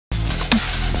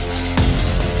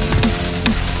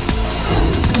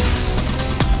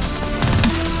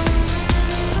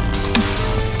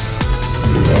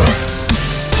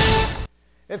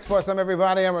It's for some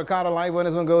everybody. I'm Ricardo Lightwood.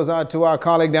 This one goes out to our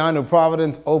colleague down in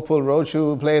Providence, Opal Roach,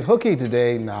 who played hooky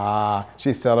today. Nah,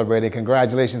 she's celebrating.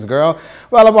 Congratulations, girl.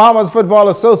 Well, the Bahamas Football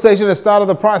Association has started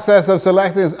the process of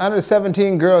selecting its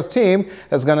under-17 girls team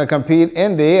that's going to compete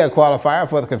in the qualifier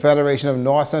for the Confederation of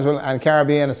North Central and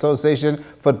Caribbean Association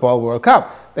Football World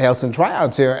Cup. They held some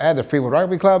tryouts here at the Freeport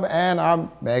Rugby Club, and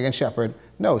Megan Shepard.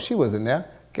 No, she wasn't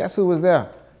there. Guess who was there?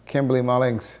 Kimberly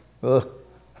Mullings. Ugh.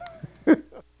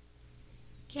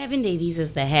 Kevin Davies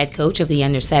is the head coach of the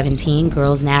under-17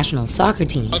 girls national soccer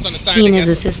team. He and his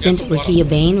assistant, Rakia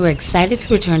Bain, were excited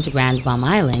to return to Grand Bahama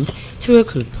Island to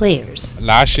recruit players.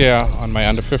 Last year on my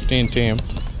under-15 team,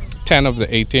 10 of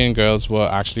the 18 girls were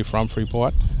actually from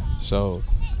Freeport. So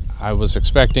I was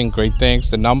expecting great things.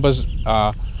 The numbers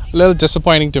are a little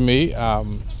disappointing to me.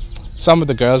 Some of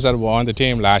the girls that were on the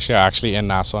team last year are actually in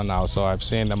Nassau now, so I've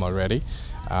seen them already.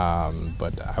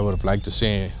 But I would have liked to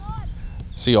see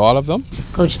all of them.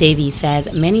 Coach Davies says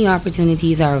many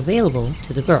opportunities are available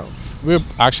to the girls. We're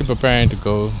actually preparing to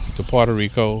go to Puerto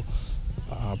Rico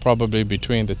probably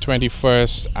between the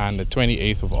 21st and the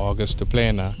 28th of August to play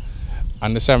in the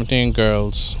under-17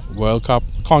 girls World Cup,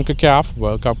 CONCACAF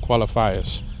World Cup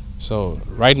qualifiers. So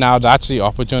right now that's the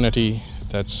opportunity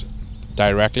that's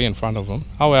directly in front of them.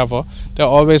 However, there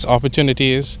are always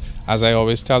opportunities, as I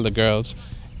always tell the girls.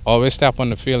 Always step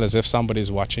on the field as if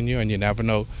somebody's watching you, and you never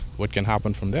know what can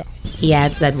happen from there. He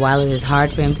adds that while it is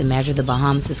hard for him to measure the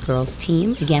Bahamas girls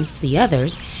team against the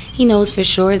others, he knows for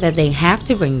sure that they have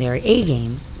to bring their A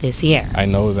game this year. I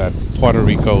know that Puerto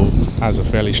Rico has a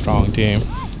fairly strong team.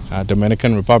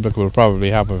 Dominican Republic will probably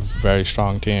have a very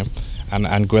strong team, and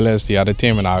Anguilla is the other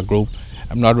team in our group.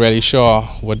 I'm not really sure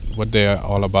what they're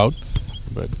all about,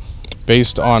 but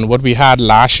based on what we had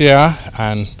last year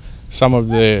and some of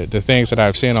the things that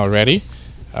I've seen already,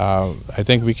 I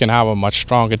think we can have a much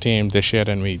stronger team this year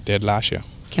than we did last year.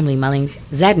 Kimberly Mullings,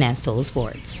 ZNAS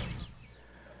Sports.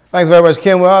 Thanks very much,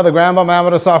 Kim. Well, the Grand Bahama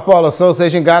Amateur Softball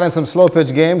Association got in some slow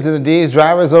pitch games in the D's.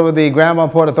 Drivers over the Grand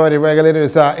Bahama Port Authority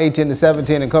regulators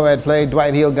 18-17 in co-ed play.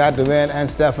 Dwight Hill got the win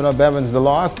and Stefano Bevins the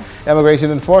loss.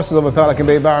 Immigration Enforcers over Pelican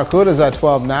Bay Barracudas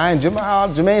 12-9.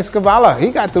 Jermaine Scavala,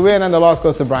 he got the win and the loss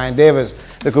goes to Brian Davis.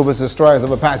 The Cooper's Destroyers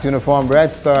over Pat's Uniform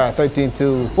Reds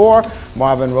 13-4.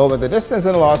 Marvin Rowe with the distance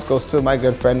and the loss goes to my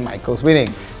good friend Michael Sweeting.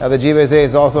 Now the GBSA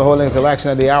is also holding its election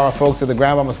at the hour, folks, at the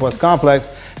Grand Bahama Sports Complex.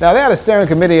 Now they had a steering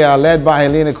committee led by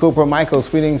Helena Cooper, Michael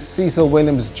Sweeting, Cecil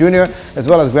Williams Jr., as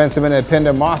well as Gwen Simon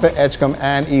Pinder, Martha Edgecombe,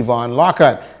 and Yvonne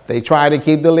Lockhart. They try to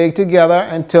keep the league together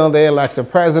until they elect a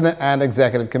president and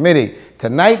executive committee.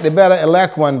 Tonight, they better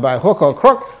elect one by hook or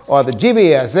crook, or the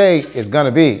GBSA is going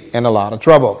to be in a lot of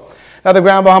trouble. Now, the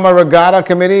Grand Bahama Regatta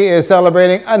Committee is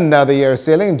celebrating another year of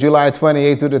sailing. July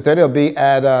 28th through the 30th will be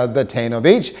at the Taino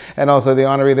Beach. And also the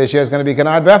honoree this year is going to be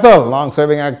Kennard Bethel,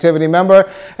 long-serving activity member.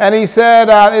 And he said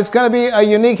it's going to be a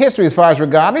unique history as far as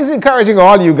regatta. He's encouraging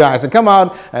all you guys to come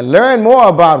out and learn more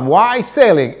about why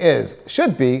sailing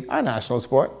should be our national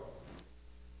sport.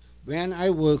 When I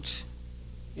worked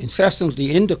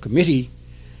incessantly in the committee,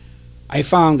 I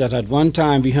found that at one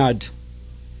time we had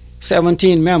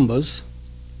 17 members.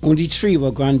 Only 3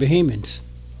 were Grand Bahamians.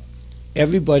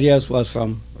 Everybody else was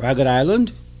from Ragged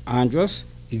Island, Andros,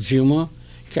 Exuma,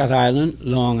 Cat Island,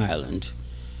 Long Island.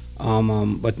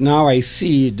 But now I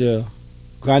see the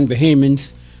Grand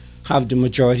Bahamians have the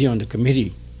majority on the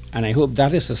committee. And I hope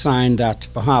that is a sign that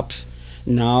perhaps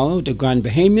now the Grand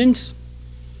Bahamians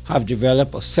have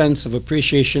developed a sense of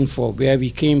appreciation for where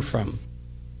we came from.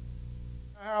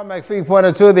 McPhee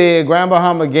pointed to the Grand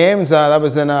Bahama Games. That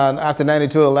was in after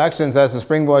 92 elections as the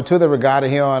springboard to the regatta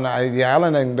here on the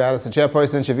island. And as the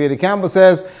chairperson, Shavita Campbell,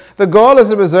 says, the goal is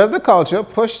to preserve the culture,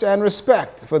 push and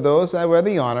respect for those where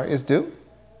the honor is due.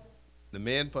 The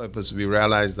main purpose, we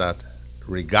realized that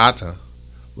regatta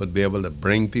would be able to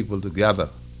bring people together.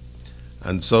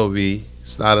 And so we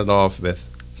started off with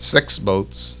 6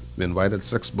 boats. We invited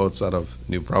 6 boats out of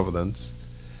New Providence,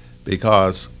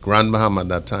 because Grand Bahama at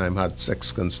that time had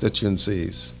 6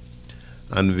 constituencies,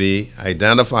 and we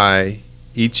identify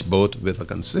each boat with a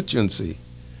constituency,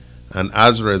 and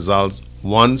as a result,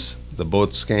 once the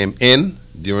boats came in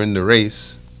during the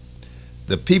race,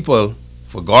 the people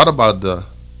forgot about the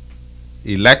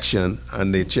election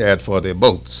and they cheered for their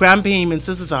boats. Grand Bahamians,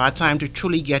 this is our time to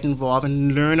truly get involved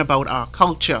and learn about our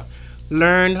culture,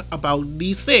 learn about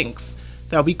these things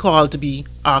that we call to be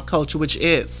our culture, which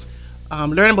is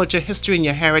learn about your history and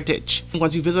your heritage.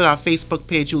 Once you visit our Facebook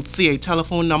page, you'll see a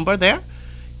telephone number there.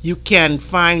 You can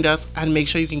find us and make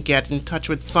sure you can get in touch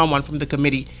with someone from the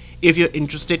committee if you're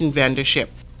interested in vendorship.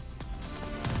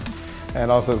 And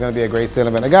also, it's going to be a great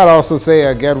sailing event. I got to also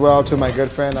say, get well to my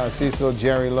good friend Cecil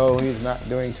Jerry Lowe. He's not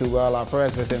doing too well. I'll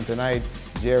press with him tonight.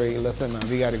 Jerry, listen,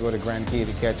 we got to go to Grand Key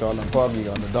to catch all them puppies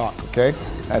on the dock, okay?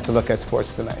 That's a look at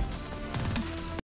sports tonight.